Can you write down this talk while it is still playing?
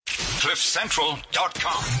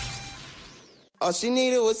CliffCentral.com. All she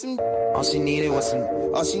needed was some. All she needed was some.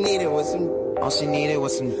 All she needed was some. All she needed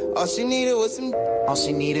was some. All she needed was some. All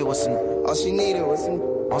she needed was some. All she needed was some.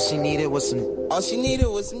 All she needed was some. All she needed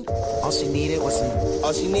was some. All she needed was some.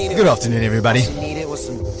 All she needed. Good afternoon, everybody.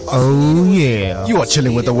 Oh yeah. You are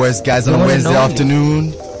chilling with the worst guys on a Wednesday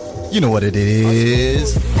afternoon. You know what it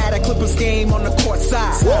is. At a Clippers game on the court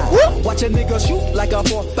side. Watch a nigga shoot like a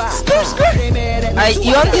 4-5.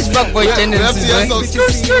 You on this fuckboy tendencies, man? It's a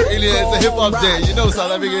hip hop day. You know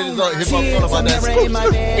South Africa is not hip hop, all about that.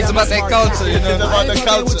 It's about that culture, you know. It's about the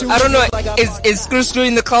culture. I don't know. Is screw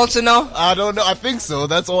in the culture now? I don't know. I think so.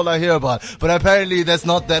 That's all I hear about. But apparently that's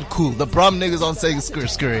not that cool. The prom niggas aren't saying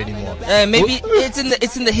screw anymore. Maybe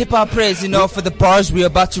it's in the hip hop praise, you know, for the bars we're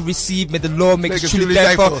about to receive. May the Lord make us truly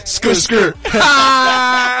thankful. Screw.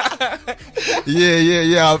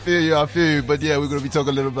 Yeah. I feel you. But yeah, we're gonna be talking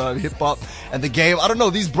a little bit about hip hop and the game. I don't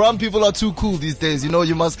know. These brown people are too cool these days. You know,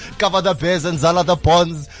 you must cover the bears and zala the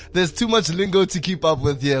bonds. There's too much lingo to keep up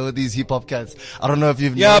with here with these hip hop cats. I don't know if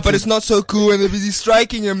you've noticed. But it's not so cool when they're busy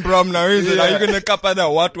striking in Brom now, is it? Are you gonna cover the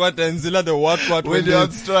what and zilla the what when you're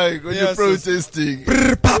on strike, when you're protesting?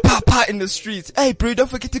 Pa in the streets. Hey bro, don't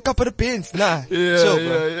forget to cover the beans. Nah.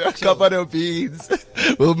 Yeah. Cover the beans.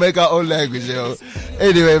 We'll make our own language, yo.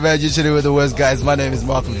 Anyway, man, you're chilling with the worst guys. My name is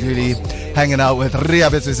Mark Beauty, hanging out with Ria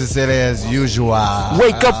Betsusisele as usual.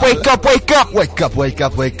 Wake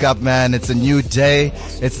up, man. It's a new day.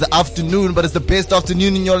 It's the afternoon, but it's the best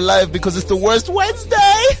afternoon in your life because it's the worst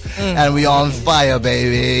Wednesday. And we on fire,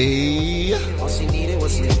 baby. All she needed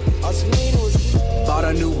was bought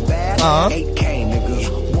a new bag, 8K,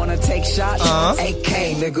 nigga. Wanna take shots,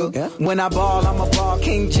 8K, nigga. When I ball, I'm a ball,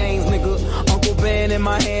 King James, nigga. Uncle Ben in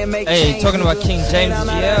my hand, make change, talking about King James,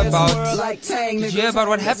 did you hear about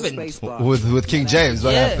what happened? With King James,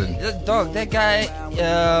 what happened? Dog, that guy,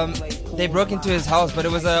 they broke into his house, but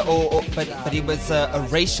it was a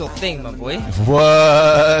racial thing, my boy.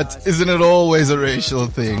 What? Isn't it always a racial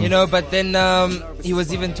thing? You know, but then he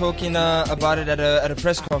was even talking about it at a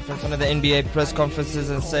press conference, one of the NBA press conferences,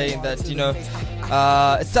 and saying that, you know,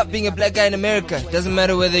 stop being a black guy in America. It doesn't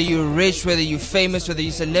matter whether you're rich, whether you're famous, whether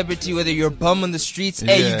you're celebrity, whether you're a bum on the streets.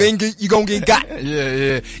 Hey, you gonna get got.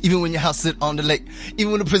 Yeah. Even when your house sit on the lake,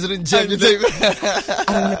 even when the president jammed your table. I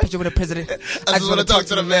don't want a picture with the president. I just want to talk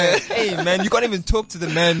to the man. Hey man, you can't even talk to the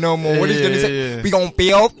man no more. What he's gonna say? We gonna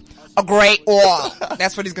build a great wall.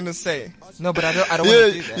 That's what he's gonna say. No, but I don't want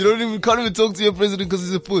to do that. You can't even talk to your president because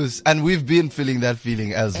he's a puss. And we've been feeling that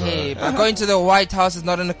feeling as well. Hey, but going to the White House is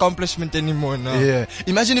not an accomplishment anymore now. Yeah.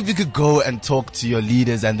 Imagine if you could go and talk to your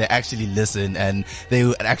leaders and they actually listen and they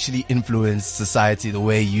would actually influence society the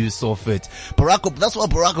way you saw fit. That's why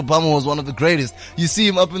Barack Obama was one of the greatest. You see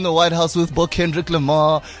him up in the White House with Kendrick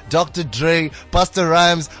Lamar, Dr. Dre, Busta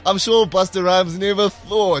Rhymes. I'm sure Busta Rhymes never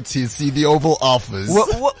thought he'd see the Oval Office.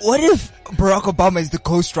 What if Barack Obama is the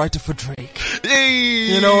ghostwriter for Drake?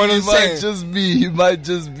 Hey, you know what I'm saying? He might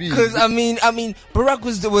just be. Because I mean, Barack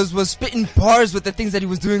was spitting bars with the things that he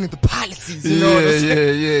was doing with the policies. You know what I'm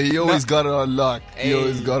saying? Yeah. He always got it on lock.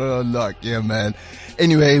 Yeah, man.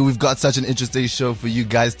 Anyway, we've got such an interesting show for you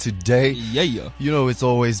guys today. Yeah. You know, it's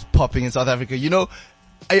always popping in South Africa. You know,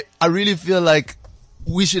 I really feel like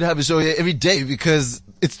we should have a show here every day because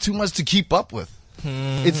it's too much to keep up with.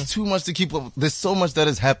 It's too much to keep up. There's so much that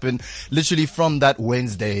has happened literally from that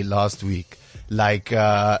Wednesday last week. Like,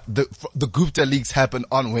 the Gupta leaks happened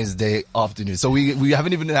on Wednesday afternoon. So we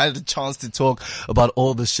haven't even had a chance to talk about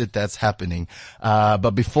all the shit that's happening.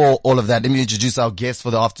 But before all of that, let me introduce our guest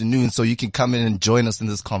for the afternoon so you can come in and join us in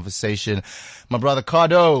this conversation. My brother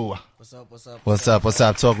Cardo. What's up?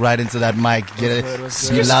 Talk right into that mic. Get it.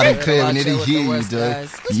 Be loud and clear. We need to hear you, dude.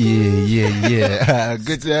 Yeah.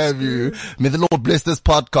 Good to have you. May the Lord bless this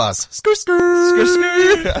podcast. Skr.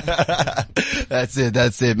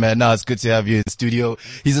 That's it, man. No, it's good to have you in the studio.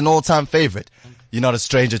 He's an all-time favorite. You're not a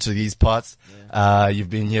stranger to these parts. You've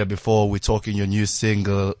been here before. We're talking your new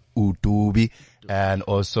single, Utubi. And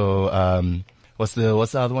also, what's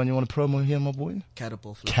the other one you want to promo here, my boy?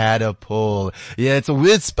 Catapult. Yeah, it's a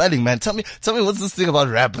weird spelling, man. Tell me what's this thing about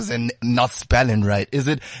rappers and not spelling right? Is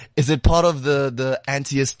it part of the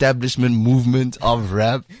anti-establishment movement of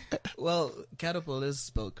rap? Well, catapult is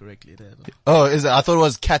spelled correctly there. Oh, is it? I thought it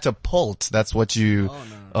was catapult. That's what you... Oh,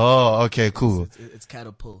 no. Oh, okay, cool. It's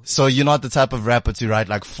catapult. So you're not the type of rapper to write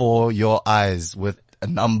like For Your Eyes with a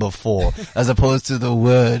number 4 as opposed to the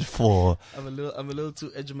word for. I'm a little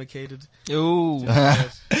too educated. Ooh.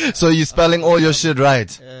 So you're spelling all your shit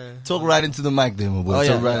right. Yeah. Talk right into the mic there, my boy. Oh,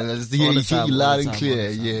 Talk yeah, right. yeah. Let's All hear the you time, loud all and the time, clear.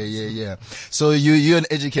 all the time. Yeah. So you're an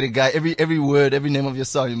educated guy. Every word, every name of your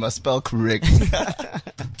song, you must spell correct.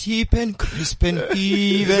 Deep and crisp and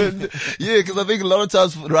even. Yeah, because I think a lot of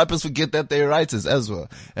times rappers forget that they're writers as well.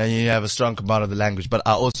 And you have a strong command of the language. But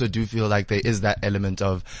I also do feel like there is that element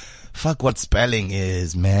of, fuck what spelling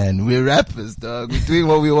is, man. We're rappers, dog. We're doing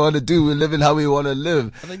what we want to do. We're living how we want to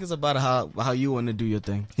live. I think it's about how you want to do your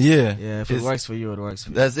thing. Yeah. Yeah, if it works for you, it works for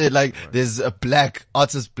you. That's it. Like, there's a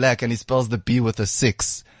artist Black, and he spells the B with a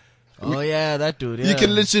 6. Oh yeah, that dude. Yeah. You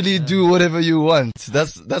can literally do whatever you want.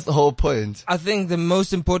 That's the whole point. I think the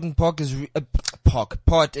most important part is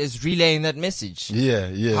relaying that message. Yeah.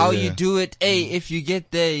 How you do it, if you get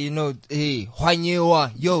there,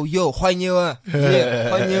 hwanyewa, yo, hwanyewa,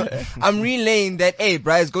 hwanyewa. I'm relaying that,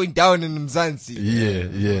 bruh, it's going down in Mzansi.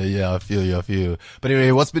 Yeah, I feel you. But anyway,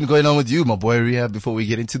 what's been going on with you, my boy Rehab, before we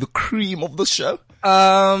get into the cream of the show?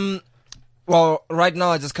 Well, right now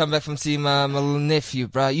I just come back from seeing my little nephew,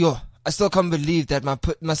 bruh. Yo, I still can't believe that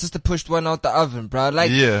my sister pushed one out the oven, bruh. Like,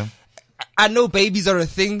 yeah. I know babies are a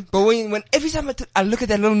thing, but when every time I look at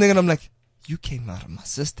that little nigga and I'm like, you came out of my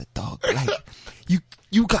sister, dog. Like,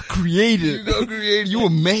 you got created. You were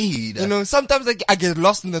made. You know, sometimes I get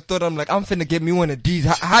lost in the thought. I'm like, I'm finna get me one of these.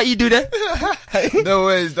 How you do that? No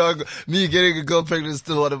ways, dog. Me getting a girl pregnant is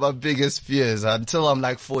still one of my biggest fears. Until I'm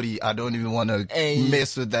like 40, I don't even want to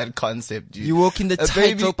mess with that concept, dude. You walk in the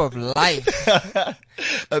tightrope of life.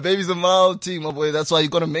 A baby's a mild thing, my boy. That's why you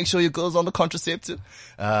gotta make sure your girl's on the contraceptive.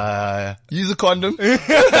 Use a condom.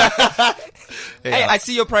 Hey, I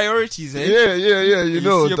see your priorities, eh? Yeah. You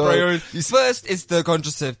know, see your dog. priorities. First, it's the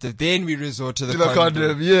contraceptive. Then we resort to the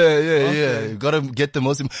condom. Yeah. You gotta get the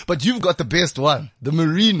most. But you've got the best one. The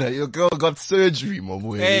Marina. Your girl got surgery, my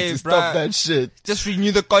boy. Hey, to stop that shit. Just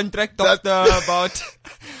renew the contract after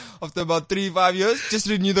about 3-5 years. Just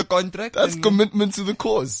renew the contract. That's commitment to the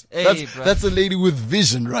cause. Hey, that's a lady with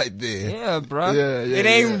vision right there. Yeah, bro. Yeah, it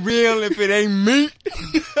ain't real if it ain't me.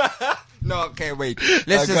 No, okay, wait.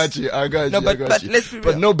 I got you. No, but let's be real.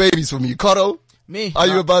 But no babies for me. Cotto, Me? are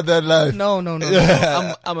you about that life? No.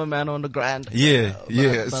 I'm a man on the grind. Yeah.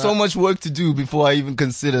 But So much work to do before I even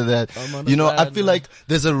consider that. You know, I grind, feel man. like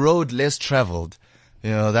there's a road less traveled.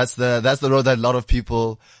 You know, that's the road that a lot of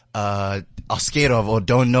people, are scared of or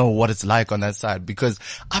don't know what it's like on that side, because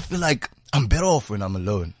I feel like I'm better off when I'm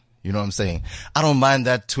alone. You know what I'm saying? I don't mind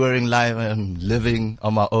that touring life and living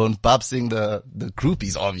on my own. Babsing the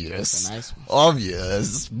groupies, obvious. That's a nice one.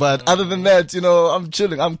 Obvious. But other than that, you know, I'm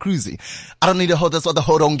chilling. I'm cruising. I don't need a hoe. That's what the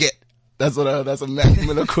hoe don't get. That's a Mac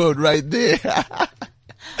Miller quote right there. I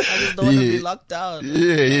just don't want to be locked down.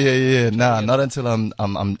 Yeah. Nah, not until I'm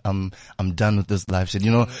done with this life shit.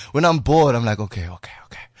 You know, when I'm bored, I'm like, okay.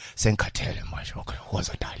 Senkatele much. Okay, what's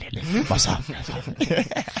a darling? What's up?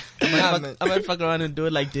 I might fuck around and do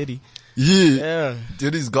it like Diddy. Yeah.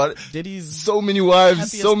 Diddy's got Diddy's so many wives,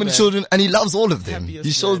 happiest so many man. children, and he loves all of them. Happiest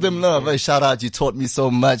He shows man, them love. yeah. Hey, shout out, you taught me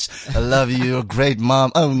so much. I love you. You're a great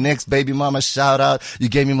mom. Oh, next baby mama, shout out. You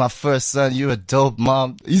gave me my first son. You're a dope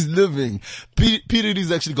mom. He's living. P.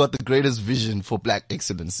 Diddy's actually got the greatest vision for black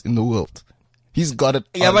excellence in the world. He's got it.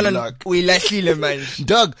 Yeah, on man, lock. we lahlile man.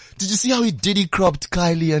 Doug, did you see how he Diddy cropped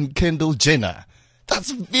Kylie and Kendall Jenner?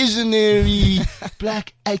 That's visionary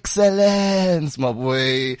black excellence, my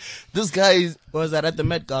boy. This guy is, What was that at the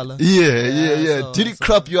Met Gala? yeah. so- Diddy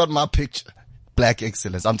crop you out my picture? Black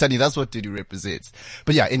excellence. I'm telling you, that's what Diddy represents.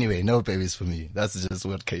 But yeah, anyway, no babies for me. That's just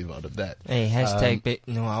what came out of that. Hey, hashtag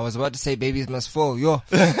no, I was about to say babies must fall. Yo,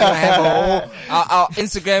 we're gonna have our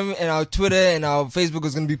Instagram and our Twitter and our Facebook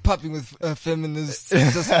is gonna be popping with feminists.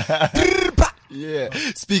 Just Yeah.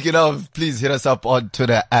 Speaking of, please hit us up on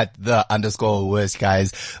Twitter at @the_worst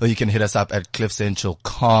guys, or you can hit us up at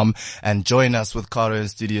cliffcentral.com and join us with Carter in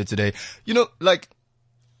studio today. You know, like,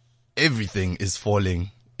 everything is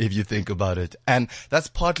falling if you think about it. And that's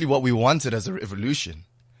partly what we wanted as a revolution.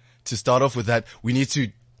 To start off with that, we need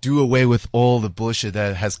to do away with all the bullshit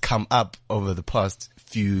that has come up over the past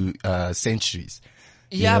few centuries.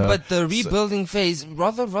 yeah, know, but the rebuilding phase,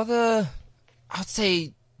 rather, I'd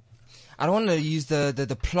say, I don't want to use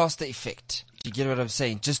the plaster effect. You get what I'm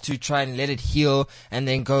saying? Just to try and let it heal and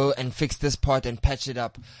then go and fix this part and patch it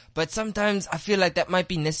up. But sometimes I feel like that might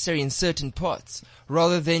be necessary in certain parts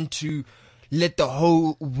rather than to let the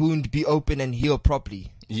whole wound be open and heal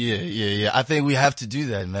properly. Yeah. I think we have to do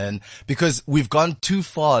that, man, because we've gone too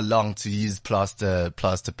far along to use plaster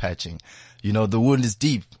patching. You know, the wound is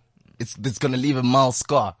deep. It's gonna leave a mild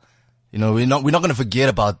scar. You know, we're not going to forget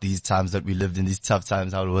about these times that we lived in, these tough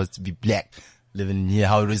times, how it was to be black living here,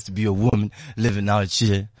 how it is to be a woman living out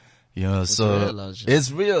here. You know,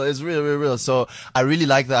 it's real. So I really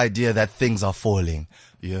like the idea that things are falling.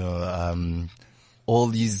 You know, all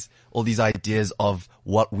these ideas of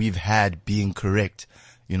what we've had being correct.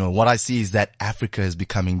 You know, what I see is that Africa is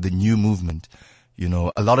becoming the new movement. You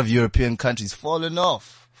know, a lot of European countries falling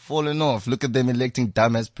off. Look at them electing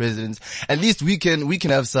dumbass presidents. At least we can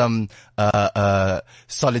have some,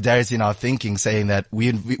 solidarity in our thinking, saying that we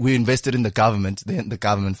invested in the government, then the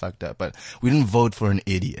government fucked up, but we didn't vote for an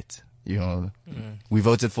idiot. You know, we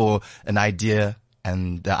voted for an idea,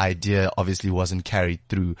 and the idea obviously wasn't carried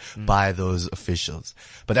through by those officials.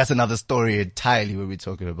 But that's another story entirely when we're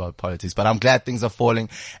talking about politics. But I'm glad things are falling,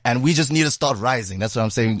 and we just need to start rising. That's what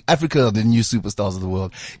I'm saying. Africa are the new superstars of the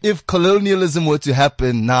world. If colonialism were to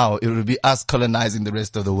happen now, it would be us colonizing the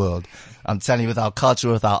rest of the world. I'm telling you, with our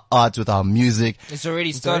culture, with our art, with our music. It's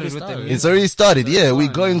already started with the music. It's already started. Yeah,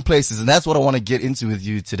 we're going places, and that's what I want to get into with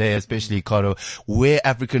you today, especially Kato, where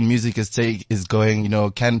African music is going. You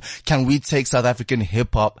know, can we take South African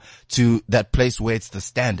hip hop to that place where it's the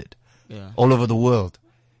standard all over the world?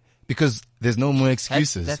 Because there's no more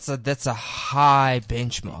excuses. That's a high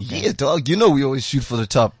benchmark. Yeah, dog. You know we always shoot for the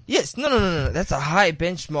top. Yes, no. That's a high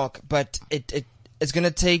benchmark, but it's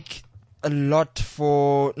gonna take a lot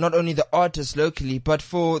for not only the artists locally, but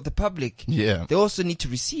for the public. Yeah. They also need to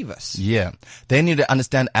receive us. Yeah. They need to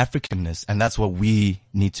understand Africanness, and that's what we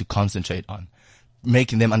need to concentrate on.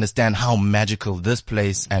 Making them understand how magical this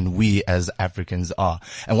place and we as Africans are.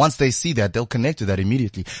 And once they see that, they'll connect to that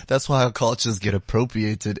immediately. That's why our cultures get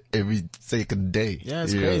appropriated every second day. Yeah,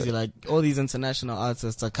 it's crazy. Like, all these international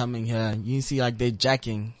artists are coming here. You see, like, they're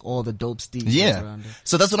jacking all the dope steeds. Yeah.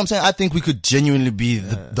 So that's what I'm saying. I think we could genuinely be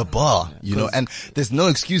the bar, you know, and there's no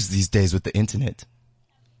excuse these days with the internet.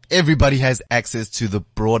 Everybody has access to the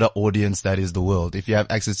broader audience that is the world. If you have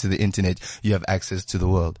access to the internet, you have access to the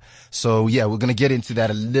world. So yeah, we're going to get into that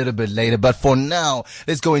a little bit later. But for now,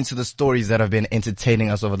 let's go into the stories that have been entertaining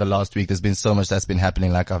us over the last week. There's been so much that's been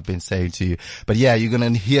happening, like I've been saying to you. But yeah, you're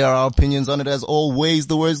going to hear our opinions on it as always.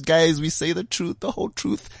 The worst, guys, we say the truth, the whole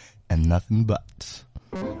truth, and nothing but.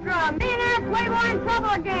 Extra, millionaire Playboy in trouble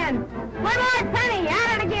again. Playboy Penny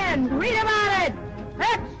at it again. Read about it.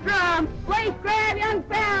 Extra, place grab young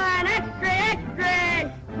fella and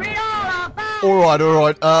extra. Read all about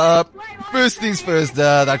it. All right. First things first,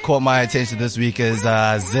 that caught my attention this week is,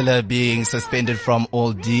 Zilla being suspended from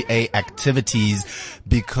all DA activities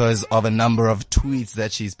because of a number of tweets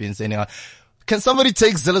that she's been sending out. Can somebody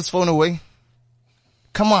take Zilla's phone away?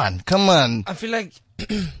 Come on. I feel like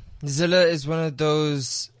Zilla is one of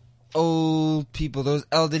those old people, those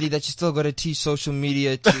elderly that you still got to teach social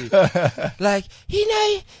media to. Like, you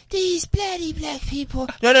know, these bloody black people.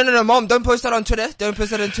 No, Mom, don't post that on Twitter.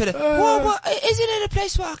 What? Isn't it a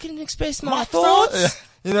place where I can express my thoughts?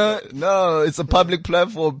 You know? No, it's a public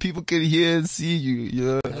platform. People can hear and see you, you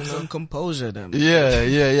know. Have some composure then.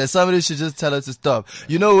 Yeah. Somebody should just tell her to stop.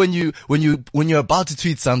 You know, when you're about to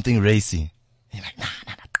tweet something racy, you're like, nah.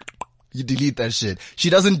 You delete that shit. She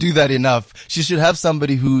doesn't do that enough. She should have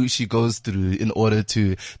somebody who she goes through in order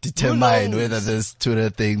to determine whether this Twitter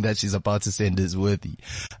thing that she's about to send is worthy.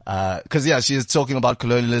 Cause yeah, she is talking about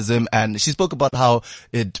colonialism, and she spoke about how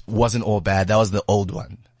it wasn't all bad. That was the old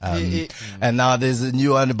one. And now there's a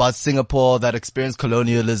new one about Singapore that experienced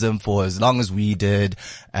colonialism for as long as we did,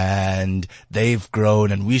 and they've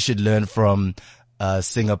grown, and we should learn from,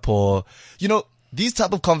 Singapore. You know, these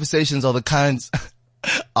type of conversations are the kinds,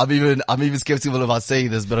 I'm even skeptical about saying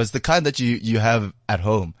this, but it's the kind that you have at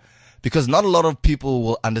home, because not a lot of people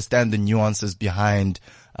will understand the nuances behind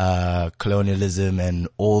colonialism and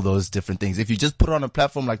all those different things. If you just put it on a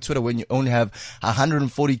platform like Twitter, when you only have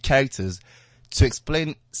 140 characters to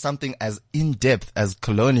explain something as in depth as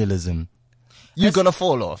colonialism, you're gonna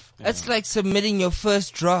fall off. It's like submitting your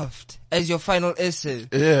first draft as your final essay.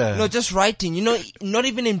 Yeah. No, just writing. You know, not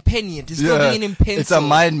even in pen yet. It's still being in pencil. It's a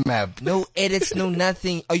mind map. No edits, no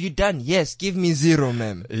nothing. Are you done? Yes. Give me 0,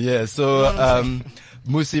 ma'am. Yeah. So,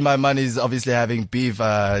 Musi, my money, is obviously having beef.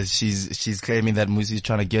 She's claiming that Musi is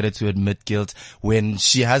trying to get her to admit guilt when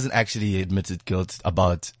she hasn't actually admitted guilt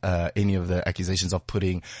about, any of the accusations of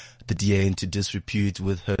putting the DA into disrepute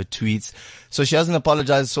with her tweets. So she hasn't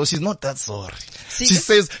apologized. So she's not that sorry. She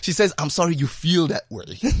says, I'm sorry you feel that way.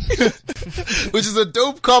 Which is a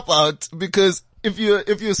dope cop out, because if you're a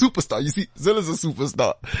superstar, you see, Zilla's a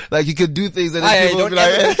superstar. Like, you can do things and then people will be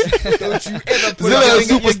like, hey, don't you ever put Zilla is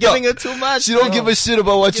a superstar. You're giving her too much. She don't give a shit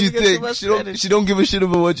about what you think. She don't give a shit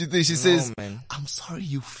about what you think. She says, I'm sorry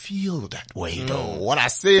you feel that way though. What I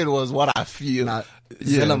said was what I feel. Nah,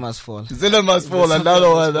 Zilla must fall. Zilla must fall. Another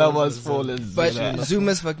one that must fall. But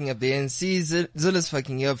Zuma's fucking up the NC. Zilla's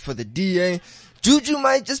fucking up for the DA. Juju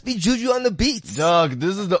might just be Juju on the beats. Dog,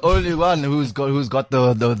 this is the only one who's got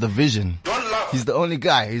the vision. He's the only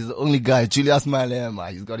guy. Julius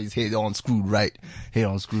Malema. He's got his head on screwed right.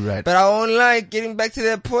 But I won't lie, getting back to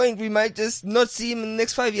that point, we might just not see him in the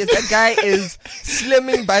next 5 years. That guy is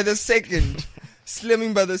slimming by the second.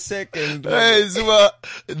 Hey, Zuma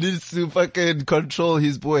needs to fucking control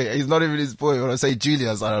his boy. He's not even his boy. When I say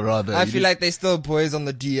Julius, I'd rather. I feel like they're still boys on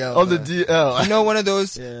the DL. On the DL. You know, one of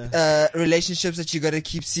those relationships that you gotta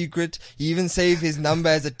keep secret. You even save his number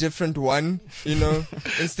as a different one, you know,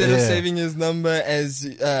 instead of saving his number as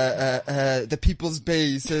the People's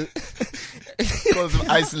Bay. So Because of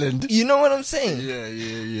Iceland. You know what I'm saying?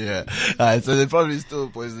 Yeah. Alright, so they're probably still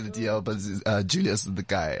boys in the DL, but Julius is the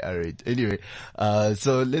guy. Alright. Anyway,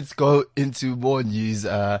 so let's go into more news.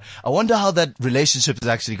 I wonder how that relationship is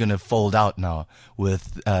actually going to fold out now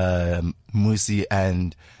with Musi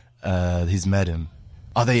and his madam.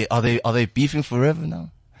 Are they beefing forever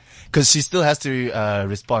now? Because she still has to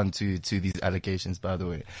respond to these allegations, by the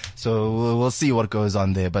way. So we'll see what goes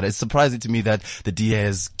on there. But it's surprising to me that the DA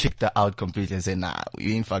has kicked her out completely and said, nah,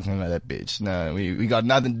 we ain't fucking with that bitch. No, we got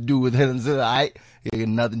nothing to do with her. Alright? We got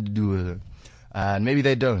nothing to do with her. And maybe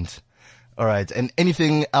they don't. Alright. And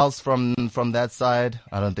anything else from that side?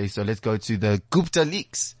 I don't think so. Let's go to the Gupta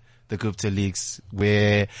leaks. The Gupta leaks,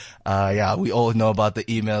 where, we all know about the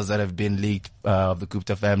emails that have been leaked, of the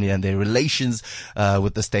Gupta family and their relations,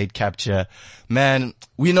 with the state capture. Man,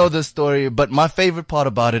 we know the story, but my favorite part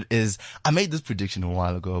about it is, I made this prediction a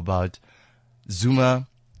while ago about Zuma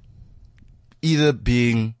either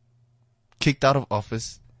being kicked out of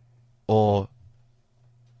office or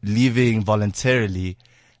leaving voluntarily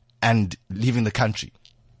and leaving the country.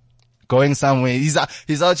 Going somewhere. He's out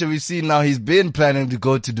here. We've seen now he's been planning to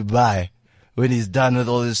go to Dubai when he's done with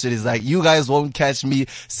all this shit. He's like, you guys won't catch me.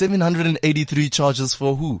 783 charges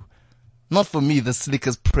for who? Not for me, the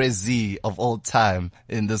slickest prezi of all time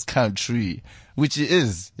in this country, which he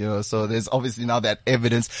is, you know. So there's obviously now that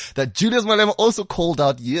evidence that Julius Malema also called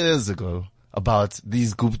out years ago about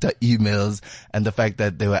these Gupta emails and the fact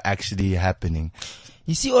that they were actually happening.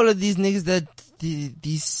 You see all of these niggas that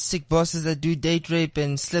these sick bosses that do date rape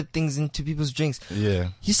and slip things into people's drinks. Yeah.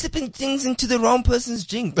 You're slipping things into the wrong person's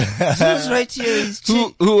drink. Zuma's right here.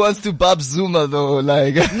 Who wants to bab Zuma though?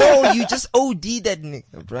 Like. No, you just OD that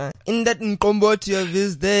nigga, bruh. In that Nkomboti of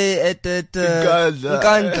his day at that,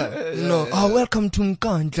 Nkandla. No. Oh, welcome to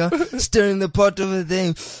Nkandla. Stirring the pot over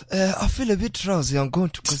there. I feel a bit drowsy. I'm going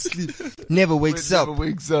to go sleep. Never wakes up. Never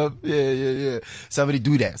wakes up. Yeah. Somebody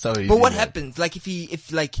do that. But what happens? Like if he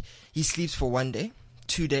sleeps for 1 day,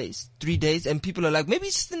 2 days, 3 days, and people are like, maybe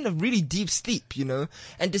he's just in a really deep sleep, you know,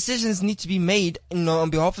 and decisions need to be made, you know, on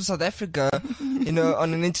behalf of South Africa, you know,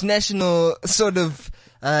 on an international sort of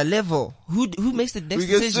level. Who makes the next we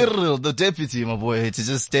get decision? Cyril, the deputy, my boy, to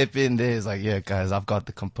just step in there. It's like, yeah, guys, I've got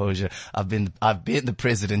the composure. I've been the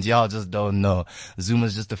president. Y'all just don't know.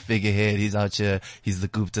 Zuma's just a figurehead. He's out here. He's the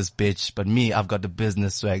Gupta's bitch. But me, I've got the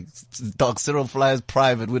business swag. Dog Cyril flies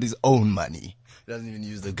private with his own money. Doesn't even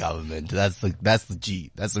use the government. That's the G.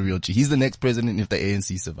 That's the real G. He's the next president if the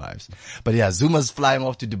ANC survives. But yeah, Zuma's flying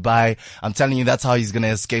off to Dubai. I'm telling you, that's how he's gonna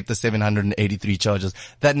escape the 783 charges.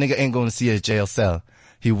 That nigga ain't gonna see a jail cell.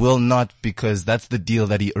 He will not, because that's the deal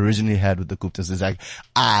that he originally had with the Guptas. It's like,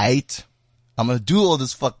 aight, I'm gonna do all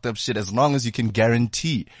this fucked up shit as long as you can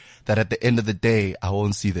guarantee that at the end of the day, I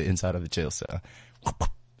won't see the inside of the jail cell.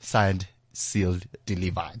 Signed, sealed,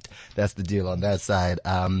 delivered. That's the deal on that side.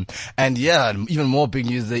 And yeah, even more big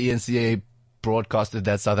news, the ENCA broadcasted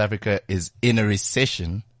that South Africa is in a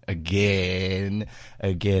recession again.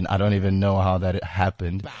 I don't even know how that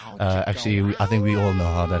happened. Actually, I think we all know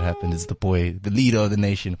how that happened. It's the boy, the leader of the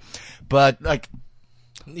nation. But like,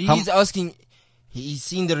 he's asking, he's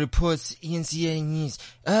seen the reports, ENCA news.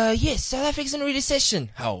 Yes, South Africa's in a recession.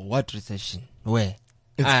 How? What recession? Where?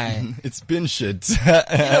 It's been shit. You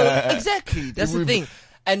know, exactly. That's the thing.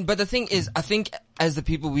 But the thing is, I think as the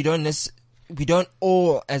people, we don't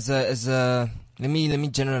all as a, let me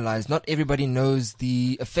generalize. Not everybody knows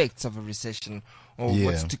the effects of a recession or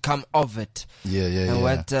what's to come of it.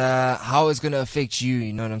 And how it's going to affect you.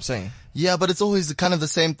 You know what I'm saying? Yeah, but it's always kind of the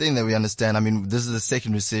same thing that we understand. I mean, this is the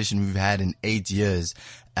second recession we've had in 8 years.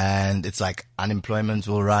 And it's like unemployment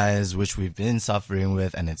will rise, which we've been suffering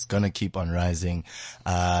with, and it's gonna keep on rising.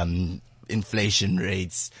 Inflation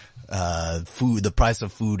rates, the price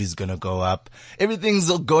of food is gonna go up. Everything's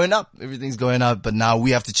going up, but now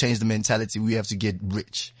we have to change the mentality. We have to get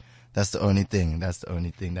rich. That's the only thing. That's the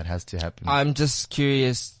only thing that has to happen. I'm just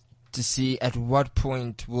curious to see at what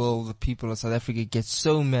point will the people of South Africa get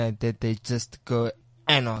so mad that they just go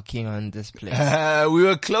anarchy on this place. We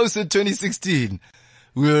were close in 2016.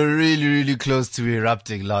 We were really, really close to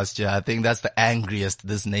erupting last year. I think that's the angriest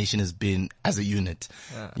this nation has been as a unit.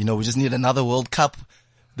 You know, we just need another World Cup.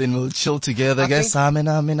 Then we'll chill together again.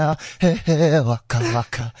 Samina, hey, hey, waka,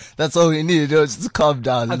 waka. That's all we need. You know, just calm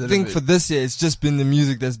down. I think for this year, it's just been the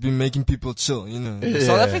music that's been making people chill, you know. Yeah.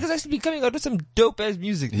 South Africa's actually been coming out with some dope ass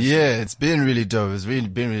music. Yeah, it's been really dope. It's really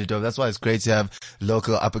been really dope. That's why it's great to have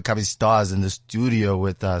local up and coming stars in the studio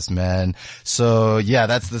with us, man. So yeah,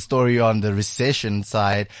 that's the story on the recession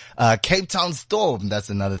side. Cape Town storm. That's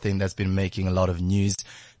another thing that's been making a lot of news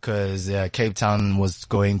because Cape Town was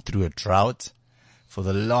going through a drought for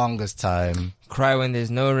the longest time. Cry when there's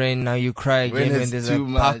no rain, now you cry again when there's a too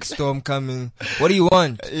park much. storm coming. What do you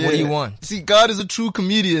want? Yeah. What do you want? See, God is a true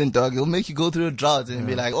comedian, dog. He'll make you go through a drought and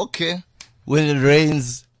be like, okay, when it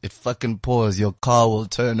rains, it fucking pours. Your car will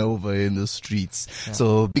turn over in the streets.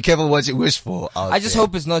 So be careful what you wish for out I just there.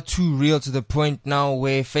 hope it's not too real to the point now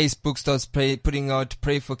where Facebook starts putting out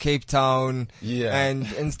pray for Cape Town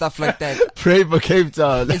and stuff like that. Pray for Cape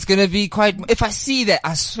Town. It's gonna be quite, if I see that,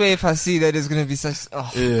 I swear if I see that, it's gonna be such,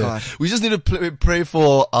 God. We just need to pray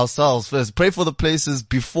for ourselves first. Pray for the places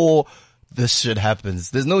before this shit happens.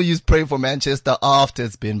 There's no use praying for Manchester after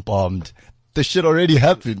it's been bombed. The shit already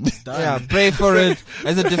happened. Yeah, pray for it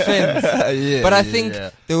as a defense. But I think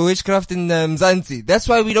the witchcraft in Mzansi, that's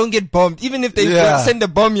why we don't get bombed. Even if they send a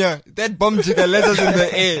bomb here, that bomb jigger lets us in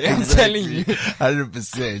the air. I'm telling you.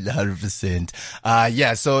 100%.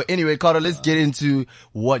 Yeah, so anyway, Carter, let's get into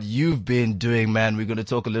what you've been doing, man. We're going to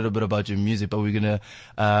talk a little bit about your music, but we're going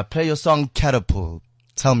to play your song Catapult.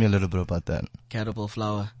 Tell me a little bit about that. Catapult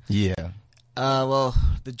Flower. Yeah. Well,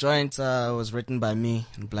 the joint was written by me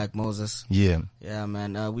and Black Moses. Yeah. Yeah,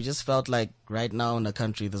 man. We just felt like right now in the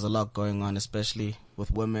country there's a lot going on, especially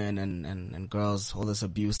with women and girls, all this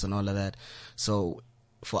abuse and all of that. So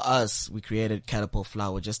for us, we created Catapult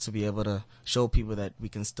Flower just to be able to show people that we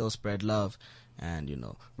can still spread love. And, you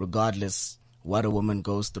know, regardless what a woman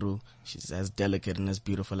goes through, she's as delicate and as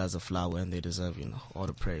beautiful as a flower, and they deserve, you know, all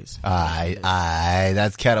the praise. Aye,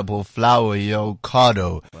 that's Catapult Flower, yo,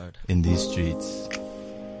 Cardo, Word. in these streets.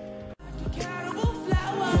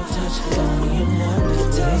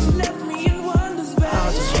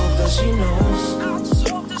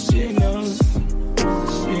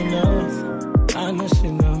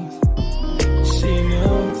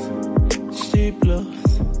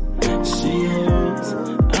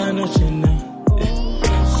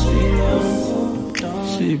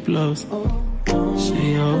 She blows,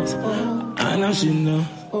 she holds, I know she knows.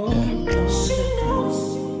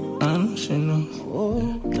 I know she knows.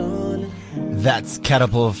 That's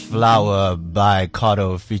Catapult Flower by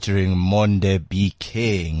Cardo featuring Monde B.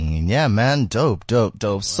 King. Yeah, man, dope.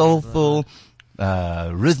 Soulful,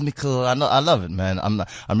 rhythmical. I love it, man.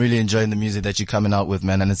 I'm really enjoying the music that you're coming out with,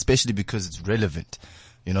 man, and especially because it's relevant.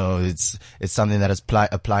 You know, it's something that is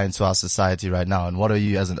applying to our society right now. And what are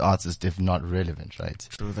you as an artist if not relevant, right?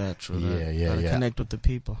 True that. Yeah. Connect with the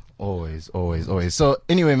people. Always. So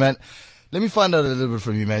anyway, man, let me find out a little bit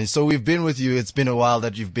from you, man. So we've been with you. It's been a while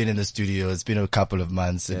that you've been in the studio. It's been a couple of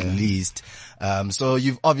months at least. So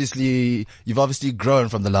you've obviously grown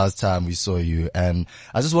from the last time we saw you. And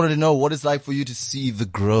I just wanted to know what it's like for you to see the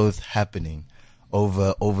growth happening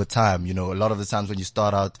over time. You know, a lot of the times when you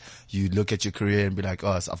start out, you look at your career and be like,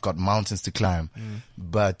 oh, I've got mountains to climb.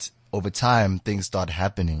 But over time, things start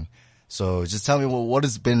happening. So just tell me what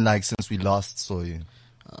it's been like since we last saw you.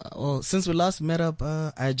 Well, since we last met up,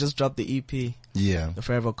 I just dropped the EP. Yeah. The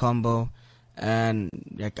Forever Combo. And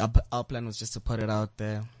like our plan was just to put it out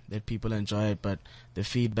there, let people enjoy it. But the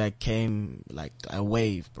feedback came like a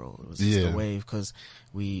wave, bro. It was just a wave because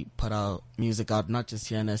we put our music out, not just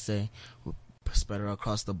here in SA. We spread it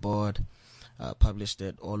across the board, published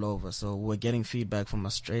it all over. So we're getting feedback from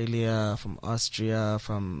Australia, from Austria,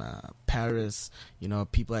 from Paris, you know,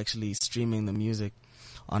 people actually streaming the music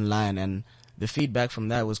online. And the feedback from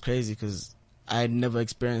that was crazy because I had never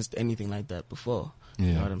experienced anything like that before.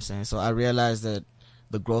 You know what I'm saying? So I realized that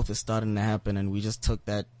the growth is starting to happen, and we just took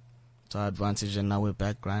that to our advantage, and now we're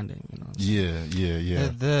back grinding, you know. Yeah.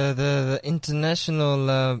 The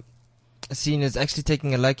international scene is actually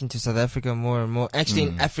taking a liking to South Africa more and more. Actually,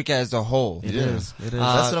 in Africa as a whole. It is.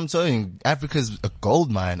 That's what I'm saying. Africa's a gold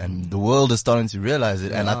mine, and the world is starting to realize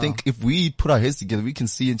it. And I think if we put our heads together, we can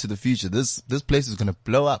see into the future. This place is gonna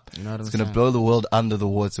blow up. You know what I'm it's gonna saying? blow the world under the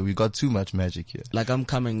water. We got too much magic here. Like I'm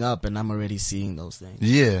coming up, and I'm already seeing those things.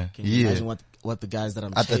 Yeah, Can you imagine what what the guys that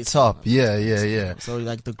I'm at the chasing, top. you know? Yeah. So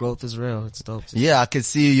like the growth is real. It's dope. Yeah, I can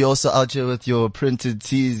see you also out here with your printed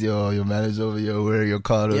tees, your manager over here wearing your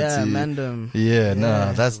Cardo Yeah, tee. Mandem. Yeah,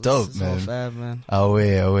 no, that's dope, it's man. all fab, man.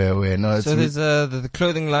 Away. No, it's So there's the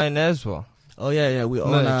clothing line as well. Oh yeah. We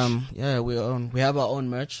Merch. own. We have our own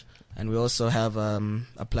merch, and we also have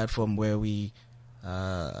a platform where we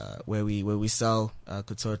sell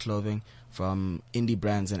couture clothing from indie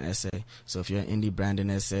brands in SA. So if you're an indie brand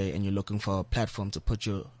in SA and you're looking for a platform to put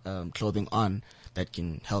your clothing on that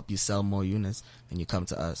can help you sell more units, then you come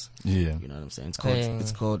to us. Yeah. You know what I'm saying?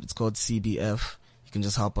 It's called CBF. You can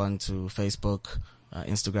just hop on to Facebook,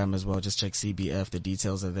 Instagram as well. Just check CBF. The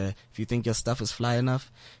details are there. If you think your stuff is fly enough,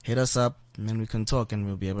 hit us up and then we can talk and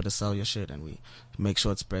we'll be able to sell your shit, and we make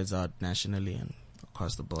sure it spreads out nationally and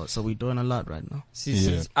across the board. So we're doing a lot right now.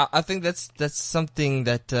 I think that's something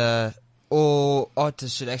that all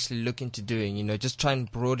artists should actually look into doing, you know, just try and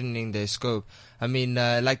broadening their scope. I mean,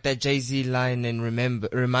 like that Jay-Z line in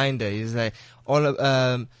Reminder is like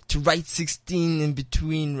to write 16 in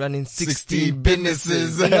between running 60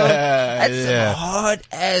 businesses. You know? That's some hard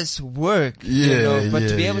ass work, you know, but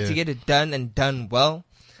to be able to get it done and done well,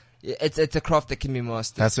 it's a craft that can be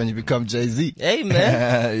mastered. That's when you become Jay-Z. Hey,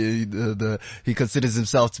 man. He considers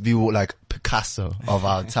himself to be like Picasso of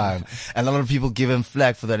our time. And a lot of people give him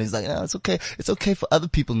flack for that. He's like, it's okay. It's okay for other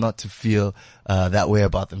people not to feel that way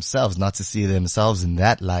about themselves, not to see themselves in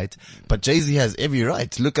that light. But Jay-Z has every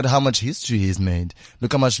right. Look at how much history he's made.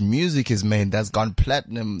 Look how much music he's made that's gone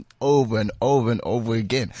platinum over and over and over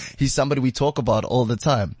again. He's somebody we talk about all the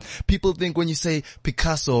time. People think when you say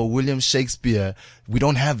Picasso or William Shakespeare, we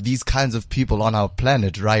don't have these kinds of people on our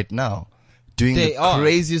planet right now doing the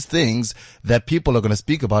craziest things that people are going to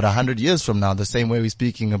speak about 100 years from now, the same way we're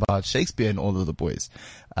speaking about Shakespeare and all of the boys.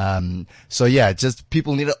 So yeah, just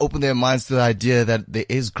people need to open their minds to the idea that there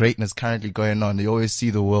is greatness currently going on. They always see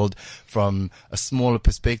the world from a smaller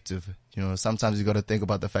perspective. You know, sometimes you got to think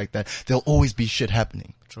about the fact that there'll always be shit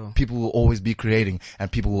happening. True. People will always be creating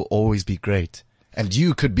and people will always be great. And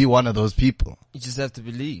you could be one of those people. You just have to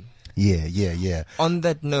believe. Yeah. On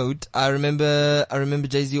that note, I remember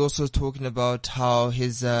Jay-Z also talking about how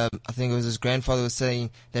his, I think it was his grandfather was saying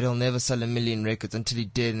that he'll never sell 1 million records until he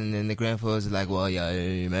did, and then the grandfather was like, well, yeah,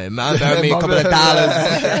 man, borrow me a couple of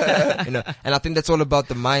dollars, you know. And I think that's all about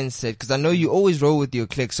the mindset, because I know you always roll with your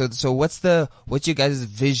clique. So what's your guys'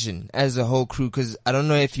 vision as a whole crew? Because I don't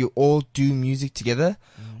know if you all do music together,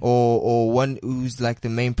 or one who's like the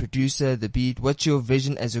main producer, the beat. What's your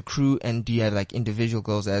vision as a crew, and do you have like individual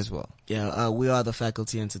goals as well? Yeah, we are the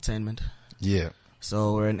Faculty Entertainment. Yeah.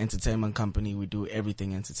 So we're an entertainment company. We do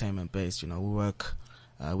everything entertainment based. You know, we work,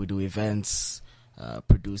 we do events,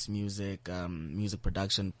 produce music, music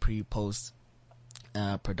production, pre-post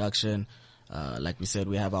production. Like we said,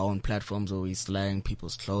 we have our own platforms where we slang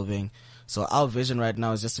people's clothing. So our vision right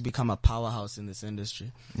now is just to become a powerhouse in this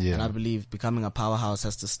industry. Yeah. And I believe becoming a powerhouse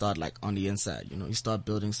has to start like on the inside. You know, you start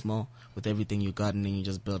building small with everything you got and then you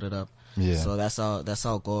just build it up. Yeah. So that's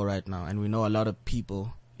our goal right now. And we know a lot of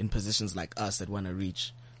people in positions like us that want to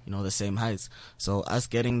reach, you know, the same heights. So us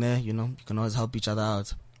getting there, you know, you can always help each other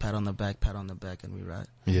out. Pat on the back, and we ride.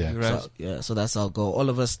 Yeah. So that's our goal. All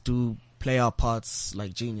of us do play our parts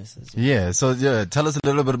like geniuses. You know? Yeah. So tell us a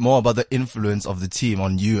little bit more about the influence of the team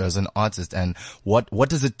on you as an artist, and what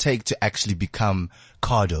does it take to actually become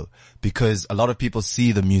Cardo? Because a lot of people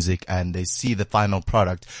see the music and they see the final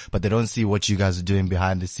product, but they don't see what you guys are doing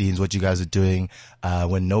behind the scenes, what you guys are doing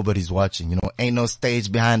when nobody's watching. You know, ain't no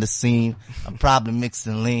stage behind the scene. I'm probably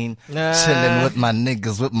mixing lean, chilling with my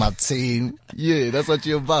niggas, with my team. Yeah, that's what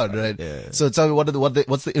you're about, right? Yeah. So tell me,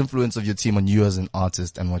 what's the influence of your team on you as an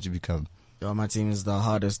artist and what you become? Yo, my team is the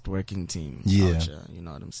hardest working team. Yeah. Out here, you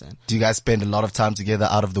know what I'm saying? Do you guys spend a lot of time together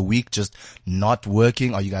out of the week just not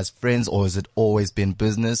working? Are you guys friends, or has it always been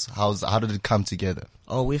business? How did it come together?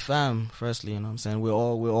 Oh, we fam, firstly, you know what I'm saying? We're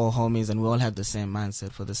all homies and we all have the same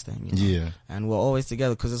mindset for this thing, you know? Yeah. And we're always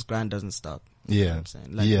together because this grind doesn't stop. Yeah. You know what I'm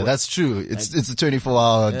saying? Like, yeah, that's true. It's a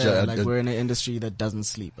 24-hour job. Like we're in an industry that doesn't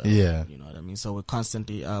sleep. Yeah. You know what I mean? So we're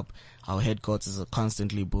constantly up. Our headquarters are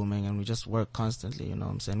constantly booming and we just work constantly, you know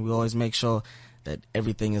what I'm saying? We always make sure that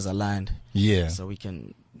everything is aligned. Yeah. So we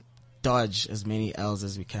can dodge as many L's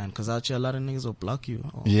as we can, because out here a lot of niggas will block you.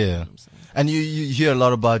 Yeah. You know what I'm saying? And you hear a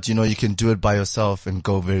lot about, you know, you can do it by yourself and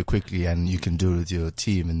go very quickly, and you can do it with your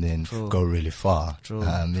team and then go really far. True.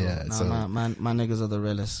 Yeah. Nah, So my niggas are the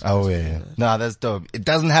realest. oh yeah. No, that's dope. It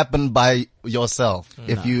doesn't happen by yourself.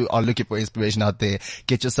 If you are looking for inspiration out there,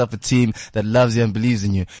 get yourself a team that loves you and believes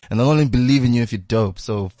in you. And they'll only believe in you if you're dope.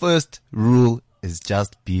 So first rule is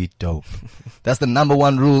just be dope. That's the number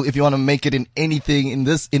one rule if you want to make it in anything in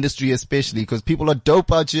this industry, especially because people are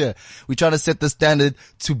dope out here. We try to set the standard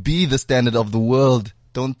to be the standard of the world.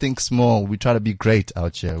 Don't think small. We try to be great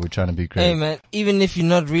out here. We're trying to be great. Hey man, even if you're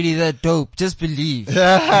not really that dope, just believe.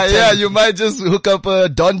 Yeah, you might just hook up a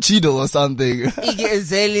Don Cheadle or something. Iggy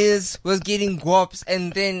Azaleas was getting guaps,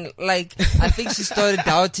 and then I think she started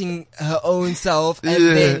doubting her own self,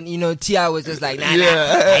 and then T.I. was just like, nah,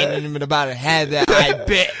 I ain't even about to have that. I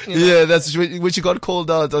bet. Yeah, that's when she got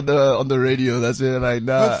called out on the radio. That's when like,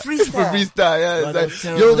 nah, for freestyle. Yeah, it's like,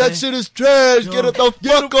 terrible, yo, that shit is trash. Get it the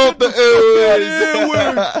fuck off the airways.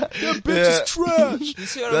 That bitch is trash.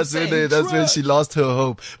 That's when she lost her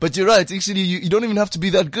hope. But you're right. Actually, you don't even have to be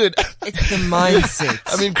that good. It's the mindset.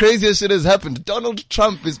 I mean, crazier shit has happened. Donald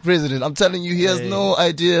Trump is president. I'm telling you, he has no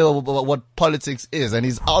idea about what politics is, and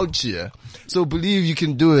he's out here. So believe you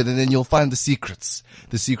can do it, and then you'll find the secrets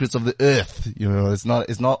of the earth. It's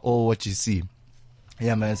not all what you see.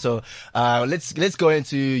 Yeah, man. So, let's go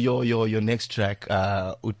into your next track,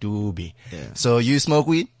 Utubi. Yeah. So you smoke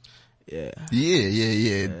weed? Yeah. Do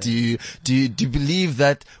you believe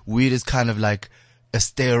that weed is kind of like a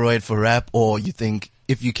steroid for rap, or you think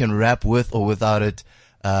if you can rap with or without it,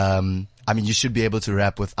 you should be able to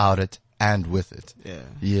rap without it and with it? Yeah.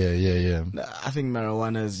 I think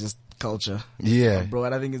marijuana is just culture. Yeah. Bro,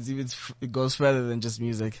 and I think it goes further than just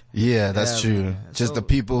music. Yeah, that's true. Man. Just the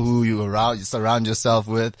people who you surround yourself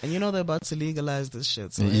with. And they're about to legalize this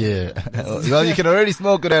shit. So yeah. Well, you can already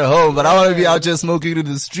smoke it at home, but I want to be out here smoking it in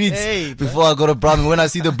the streets before I go to Brown. When I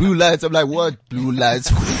see the blue lights, I'm like, what blue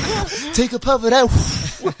lights? Take a puff of that.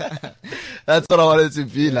 That's what I want it to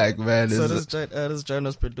be like, man. So this joint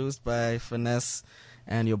was produced by Finesse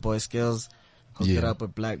and your boy Skills. Hook it up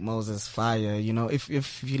with Black Moses. Fire.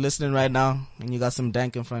 If you're listening right now and you got some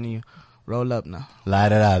dank in front of you, roll up now.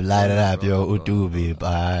 Light it up. Yo, Utubi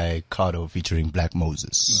by Cardo featuring Black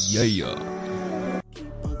Moses. Yeah.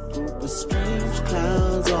 The strange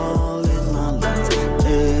clouds all in my life.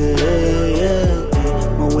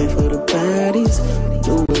 My way for the baddies,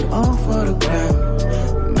 do it all for the crowd.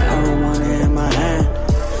 Marijuana in my hand,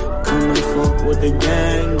 come and fuck with the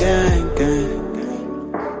gang.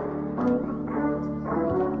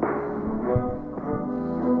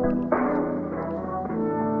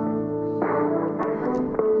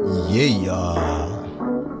 Yeah,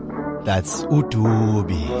 that's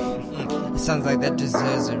Utubi. Sounds like that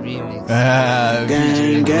deserves a remix.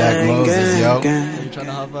 Featuring Black Moses, yo. You trying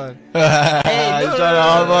to have fun? Hey, you trying to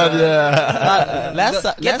have fun,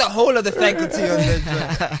 yeah. Get the whole of the faculty on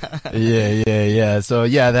that. Yeah. So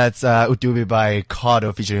that's Utubi by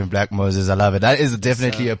Cardo featuring Black Moses. I love it. That is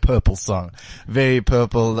definitely a purple song. Very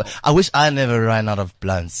purple. I wish I never ran out of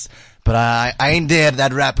blunts. But I ain't there at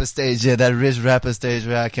that rapper stage yet, that rich rapper stage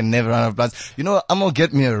where I can never run out of blunts. I'm gonna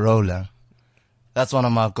get me a roller. That's one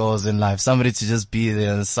of my goals in life. Somebody to just be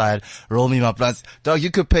there on the side, roll me my blunts. Dog, you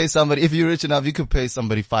could pay somebody, if you're rich enough, you could pay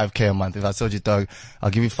somebody $5K a month. If I told you, dog, I'll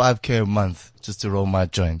give you $5K a month just to roll my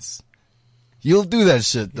joints. You'll do that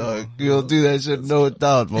shit, dog. You'll do that shit, no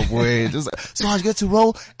doubt, my boy. Just so I get to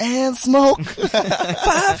roll and smoke.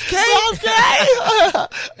 5K.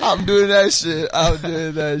 I'm doing that shit.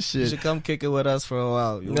 You should come kick it with us for a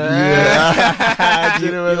while. Yeah.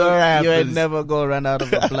 You ain't never gonna run out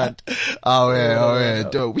of a blunt. Oh yeah.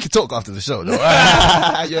 Dude, we can talk after the show, though. You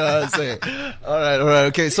know what I'm saying? All right.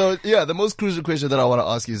 Okay. So the most crucial question that I want to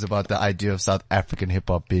ask you is about the idea of South African hip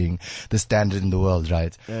hop being the standard in the world,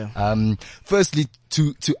 right? Yeah. Firstly,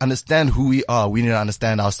 to understand who we are, we need to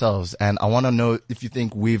understand ourselves. And I want to know if you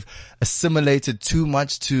think we've assimilated too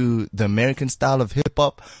much to the American style of hip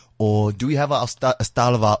hop, or do we have a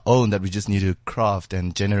style of our own that we just need to craft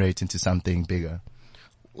and generate into something bigger?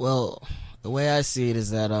 Well, the way I see it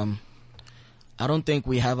is that I don't think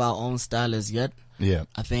we have our own style as yet. Yeah.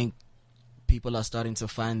 I think people are starting to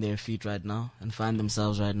find their feet right now and find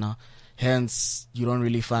themselves right now. Hence, you don't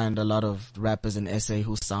really find a lot of rappers in SA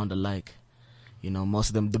who sound alike. Most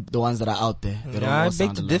of them, the ones that are out there, they don't all I sound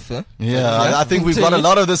beg to alike. differ. Yeah, I think we've got a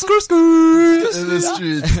lot of the skr in the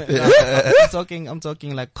streets. I'm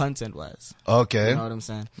talking like content wise. Okay. You know what I'm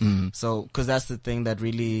saying? So, cause that's the thing that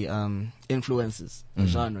really, influences the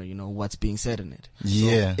genre, what's being said in it.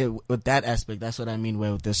 Yeah. So with that aspect, that's what I mean,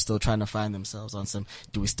 where they're still trying to find themselves on some,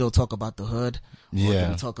 do we still talk about the hood? Or do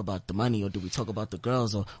we talk about the money? Or do we talk about the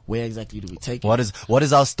girls? Or where exactly do we take it? What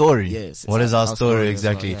is our story? Yes. What is our story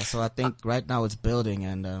exactly? Well, yeah. So I think right now it's building,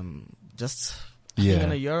 and, just I think Yeah.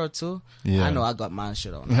 in a year or two. Yeah. I know I got my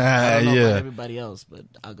shit on lock. I don't know Yeah. about everybody else, but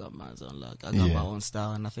I got mine on lock. I got Yeah. my own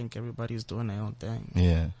style, and I think everybody's doing their own thing.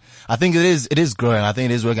 Yeah. I think it is growing. I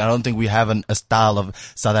think it is working. I don't think we have a style of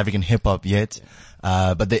South African hip hop yet.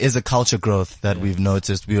 But there is a culture growth that we've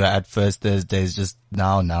noticed. We were at First Thursdays just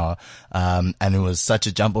now. And it was such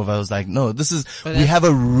a jump over. I was like, no, we have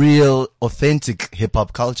a real authentic hip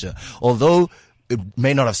hop culture. Although it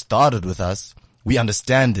may not have started with us, we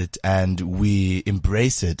understand it and we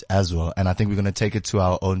embrace it as well. And I think we're going to take it to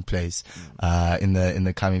our own place, in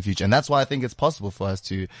the coming future. And that's why I think it's possible for us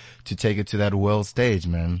to take it to that world stage,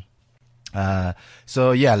 man.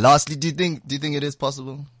 So yeah, lastly, do you think it is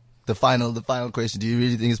possible? The final question, do you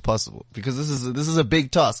really think it's possible? Because this is a big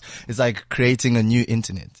task. It's like creating a new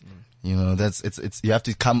internet. You know, you have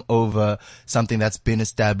to come over something that's been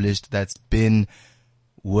established, that's been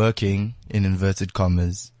working in inverted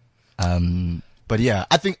commas. But yeah,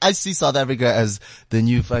 I think I see South Africa as the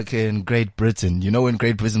new fucking Great Britain. You know, when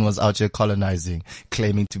Great Britain was out here colonizing,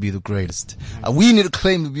 claiming to be the greatest. We need to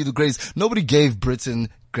claim to be the greatest. Nobody gave Britain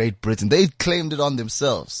Great Britain. They claimed it on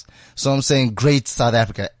themselves. So I'm saying great South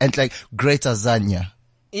Africa and like great Azania.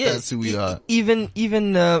 Yeah, that's who we are. Even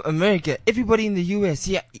America, everybody in the US,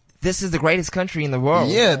 yeah, this is the greatest country in the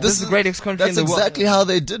world. Yeah, this is the greatest country in the world. That's exactly how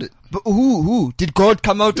they did it. But who? Did God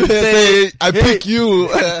come out and say, I pick you?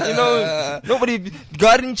 You know,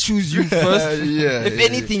 God didn't choose you first. Yeah, if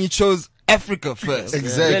anything, he chose Africa first.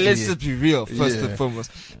 Exactly. Yeah, let's just be real first and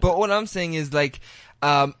foremost. But what I'm saying is like,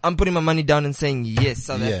 I'm putting my money down and saying yes,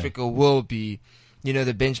 South Africa will be, you know,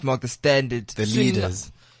 the benchmark, the standard. The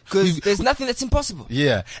leaders. Because there's nothing that's impossible.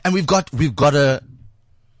 Yeah. And we've got a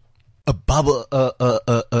bubble,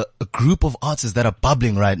 a group of artists that are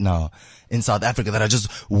bubbling right now in South Africa that are just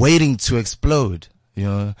waiting to explode, you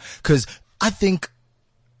know, cause I think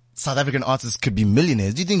South African artists could be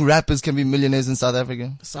millionaires. Do you think rappers can be millionaires in South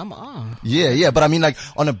Africa? Some are. Yeah. But I mean, like,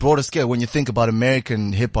 on a broader scale, when you think about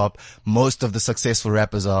American hip hop, most of the successful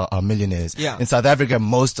rappers are millionaires. Yeah. In South Africa,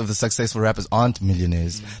 most of the successful rappers aren't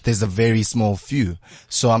millionaires. There's a very small few.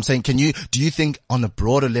 So I'm saying, do you think on a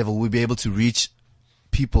broader level, we'll be able to reach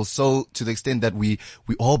people so to the extent that we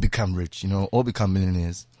all become rich, you know, all become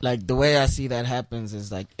millionaires? Like, the way I see that happens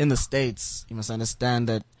is like, in the States, you must understand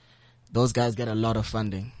that those guys get a lot of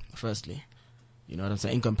funding. Firstly, you know what I'm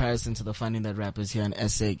saying? In comparison to the funding that rappers here in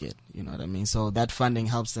SA get, you know what I mean? So that funding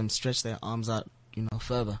helps them stretch their arms out, you know,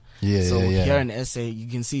 further. So here in SA, you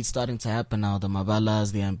can see it's starting to happen now. The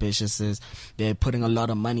Mabalas, the Ambitiouses, they're putting a lot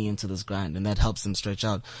of money into this grind, and that helps them stretch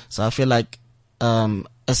out. So I feel like,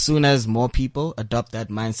 as soon as more people adopt that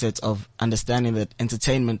mindset of understanding that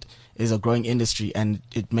entertainment is a growing industry and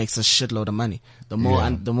it makes a shitload of money, the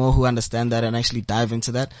more who understand that and actually dive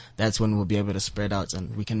into that, that's when we'll be able to spread out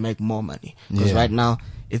and we can make more money. Because right now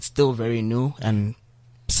it's still very new and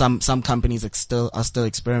some companies are still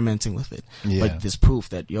experimenting with it. But there's proof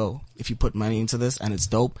that if you put money into this and it's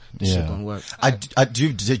dope, shit gonna work. I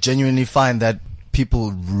do genuinely find that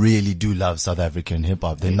people really do love South African hip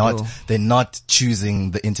hop. They're not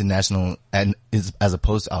choosing the international and as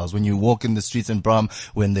opposed to ours. When you walk in the streets in Bram,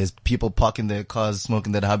 when there's people parking their cars,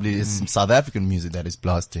 smoking that hubbly, it's some South African music that is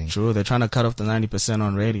blasting. True, they're trying to cut off the 90%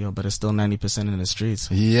 on radio, but it's still 90% in the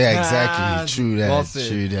streets. Yeah, exactly. True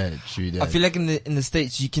that. I feel like in the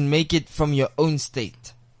States, you can make it from your own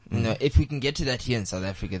state. You know, if we can get to that here in South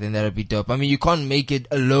Africa, then that would be dope. I mean, you can't make it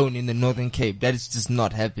alone in the Northern Cape. That is just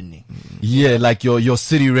not happening. Yeah, like your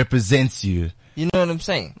city represents you. You know what I'm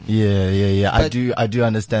saying? Yeah. But I do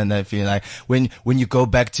understand that feeling. Like when you go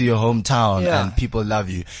back to your hometown and people love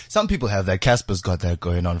you. Some people have that. Casper's got that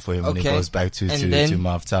going on for him when he goes back to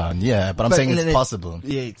Mouthtown. Yeah, but I'm saying it's possible.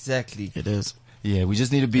 Yeah, exactly. It is. Yeah, we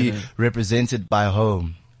just need to be represented by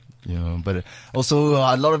home. You know, but also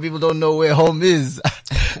a lot of people don't know where home is.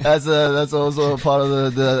 That's also a part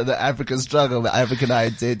of the African struggle, the African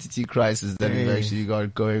identity crisis that we've actually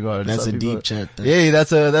got going on. That's a deep chat. Yeah,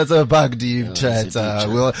 that's a bug deep chat.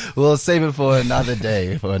 We'll save it for another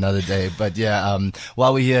day. But yeah,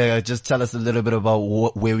 while we're here, just tell us a little bit about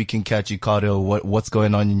where we can catch you, Cardo. What's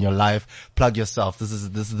going on in your life? Plug yourself. This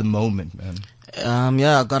is the moment, man.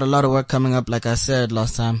 I got a lot of work coming up. Like I said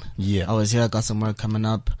last time, I was here. I got some work coming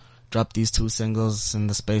up. Dropped these 2 singles in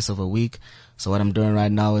the space of a week. So what I'm doing right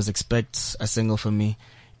now is expect a single from me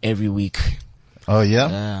every week. Oh yeah?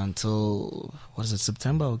 Yeah, until,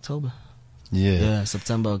 September, October? Yeah,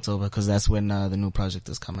 September, October, because that's when the new project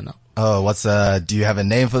is coming up. Oh, do you have a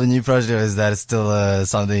name for the new project, or is that still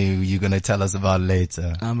something you're gonna tell us about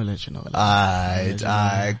later? I'm gonna let you know.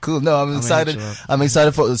 Alright, cool. No, I'm excited. I'm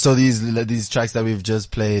excited so these tracks that we've just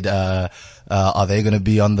played, are they gonna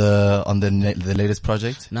be on the latest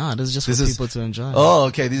project? Nah, this is just for people to enjoy. Oh,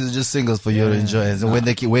 okay. These are just singles for you to enjoy. And where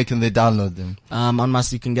can they download them?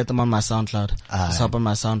 You can get them on my SoundCloud. Just up on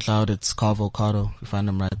my SoundCloud. It's Carvocado. You find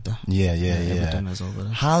them right there. Yeah. Everything is over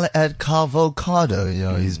there. Holla at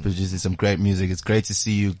Carvocado. He's producing some great music. It's great to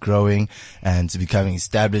see you growing and to becoming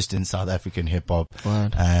established in South African hip hop.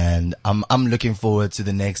 And I'm looking forward to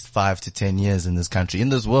the next 5 to 10 years in this country, in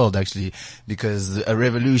this world actually, because a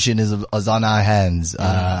revolution is on our hands.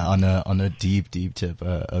 On a deep tip,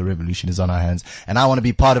 a revolution is on our hands, and I want to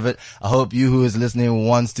be part of it. I hope you who is listening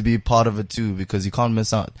wants to be part of it too, because you can't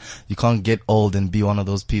miss out. You can't get old and be one of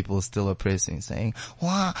those people still oppressing, saying,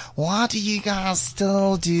 why do you guys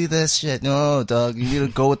still do this shit? No, dog, you need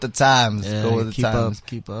to go with the times. Go with the times.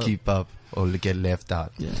 Keep up or get left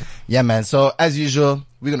out. Yeah, man. So as usual,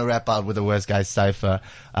 we're going to wrap out with the Worst Guys Cypher.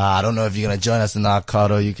 I don't know if you're going to join us in our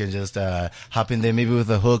car, or you can just hop in there maybe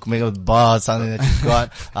with a hook, make a bar, something that you've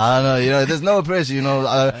got. I don't know. There's no pressure.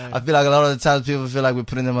 I feel like a lot of the times people feel like we're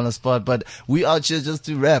putting them on the spot, but we out here just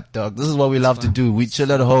to rap, dog. This is what we love to do. We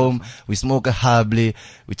chill at home, we smoke a habli,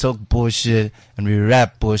 we talk bullshit, and we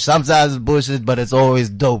rap bullshit. Sometimes it's bullshit, but it's always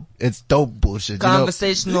dope. It's dope bullshit.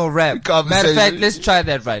 Conversational rap. Matter of fact, let's try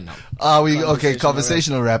that right now.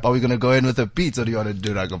 Conversational rap. Are we going to go in with a beat, or do you want to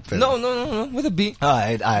do like a film? No, with a beat.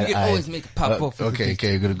 Alright. You can always make it pop off. Okay,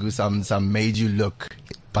 you're gonna do some Made You Look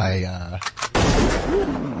by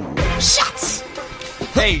Shots!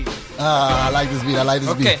 Hey! I like this beat,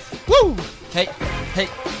 Okay. Woo! Hey.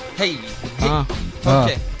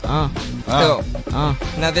 Okay.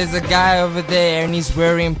 Now there's a guy over there and he's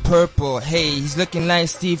wearing purple. Hey, he's looking like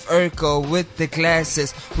Steve Urkel with the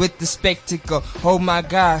glasses, with the spectacle. Oh my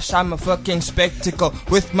gosh, I'm a fucking spectacle.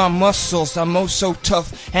 With my muscles, I'm oh so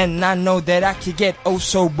tough, and I know that I could get oh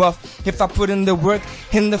so buff. If I put in the work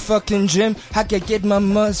in the fucking gym, I could get my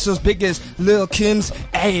muscles big as Lil' Kim's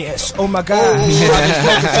ass. Oh my gosh, I be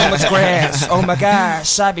smoking so much grass. Oh my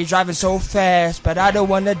gosh, I be driving so fast, but I don't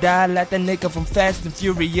wanna die like the nigga from Fast and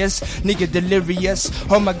Furious. Nigga delirious.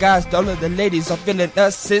 Oh my gosh, all of the ladies are feeling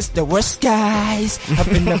us. It's the Worst Guys up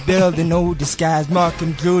in the building, no disguise. Mark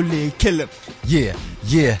and Julie, kill him. Yeah,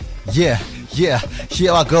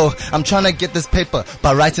 here I go. I'm trying to get this paper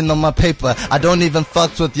by writing on my paper. I don't even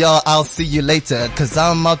fuck with y'all, I'll see you later. Cause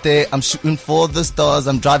I'm out there, I'm shooting for the stars.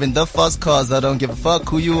 I'm driving the fast cars, I don't give a fuck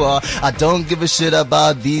who you are. I don't give a shit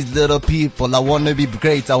about these little people. I wanna be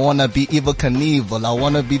great, I wanna be Evel Knievel. I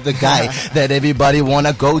wanna be the guy that everybody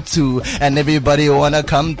wanna go to, and everybody wanna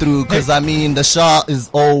come through. Cause I mean the Shah is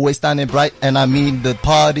always standing bright, and I mean the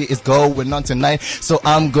party is going on tonight. So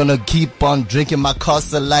I'm gonna keep on drinking my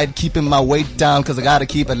Casa Light, keeping my weight down, cause I gotta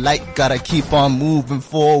keep it light, gotta keep on moving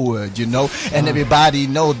forward, and everybody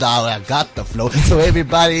know that I got the flow. So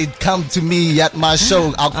everybody come to me at my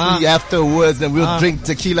show, I'll see you afterwards, and we'll drink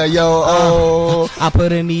tequila, I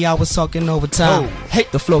put in the hours talking overtime. Hey,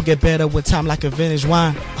 the flow get better with time like a vintage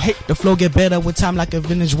wine. Hey, the flow get better with time like a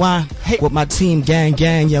vintage wine. Hey, with my team, gang,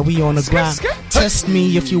 yeah, we on the grind. Test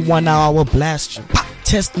me if you want, now I will blast you.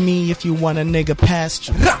 Test me if you want a nigga past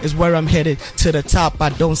you. Is where I'm headed, to the top. I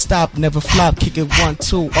don't stop, never flop. Kick it 1,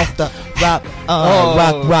 2 off the rock.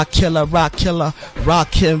 Rock killer, rock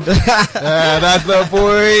him. Yeah, that's the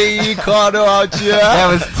boy Cardo out here. That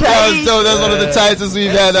was dope. That's one of the titles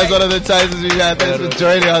we've had. Thanks for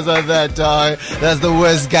joining us on that, dog. That's the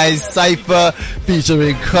Worst Guys Cypher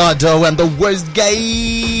featuring Cardo and the Worst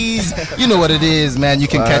Guys. You know what it is, man. You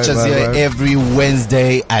can catch us here every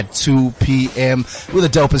Wednesday at 2 p.m. We're the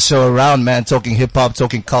dopest show around, man. Talking hip-hop,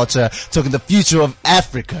 talking culture, talking the future of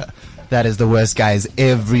Africa. That is the Worst Guys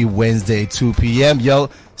every Wednesday, 2 p.m. Yo,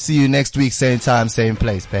 see you next week, same time, same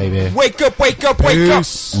place, baby. Wake up.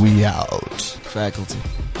 Peace. We out. Faculty.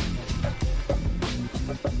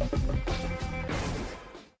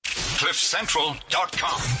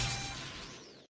 CliffCentral.com